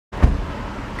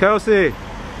Kelsey,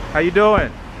 how you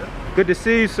doing? Good to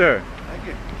see you, sir. Thank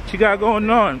you. What you got going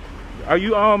on? Are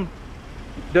you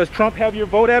does Trump have your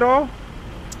vote at all?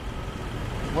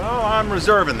 Well, I'm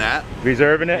reserving that.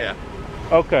 Reserving it? Yeah.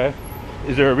 Okay.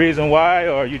 Is there a reason why,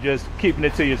 or are you just keeping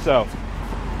it to yourself?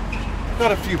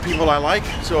 Got a few people I like,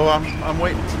 so I'm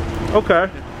waiting. Okay.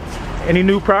 Any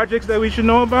new projects that we should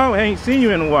know about? I ain't seen you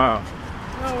in a while.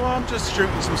 Oh, well, I'm just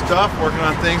shooting some stuff, working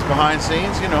on things behind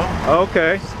scenes, you know.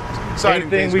 Okay. Exciting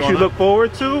Anything things we should look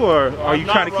forward to, or are you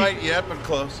trying to keep? Not right yet, but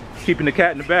close. Keeping the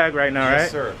cat in the bag right now,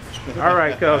 yes, right? Yes, sir. All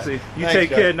right, Kelsey. You Thanks, take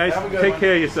care. guys. Nice. Take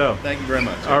care of yourself. Thank you very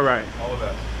much. All right. All the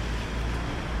best.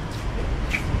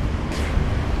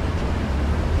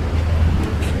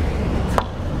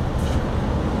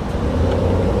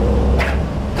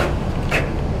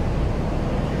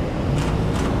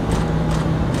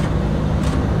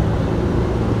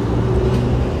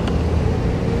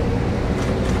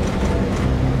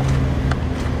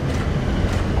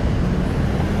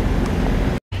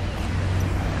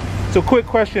 So quick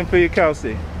question for you,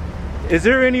 Kelsey. Is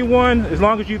there anyone, as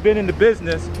long as you've been in the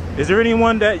business, is there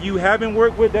anyone that you haven't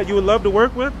worked with that you would love to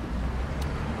work with?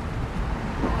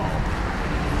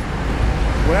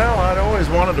 Well, I'd always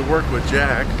wanted to work with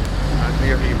Jack. I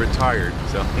hear he retired,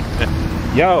 so.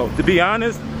 Yo, to be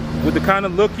honest, with the kind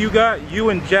of look you got, you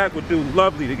and Jack would do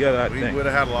lovely together, I think. We would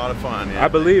have had a lot of fun, yeah. I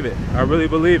believe it. I really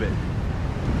believe it.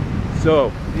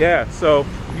 So, yeah, so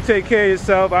you take care of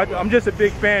yourself. I'm just a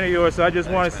big fan of yours, so I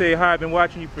just want to say hi. I've been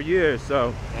watching you for years,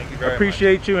 so thank you very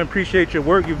appreciate much. You and appreciate your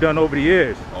work you've done over the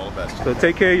years. All the best. So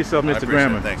take care of yourself, Mr.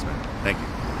 Grammer. Thanks, man. Thank you.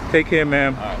 Take care,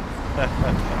 ma'am. All right.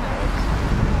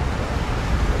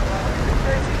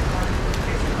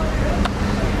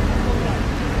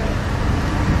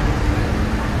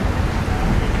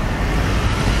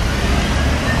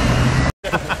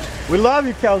 We love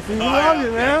you, Kelsey. We love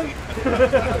you, man.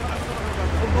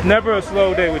 Never a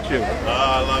slow day with you. Oh,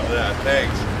 I love that.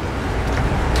 Thanks.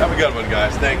 Have a good one,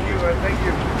 guys. Thank you. Thank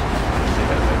you.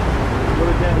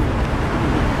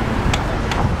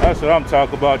 That's what I'm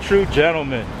talking about. True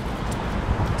gentleman.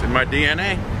 It's in my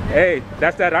DNA. Hey,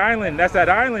 that's that island. That's that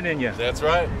island in you. That's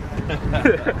right.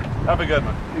 Have a good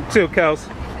one. You too, Kels.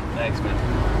 Thanks, man.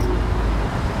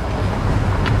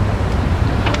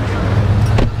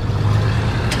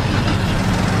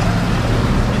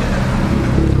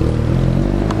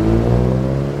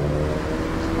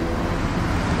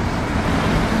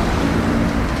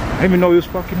 I didn't even know he was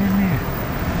fucking in there.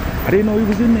 I didn't know he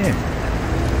was in there.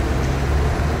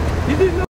 You didn't know?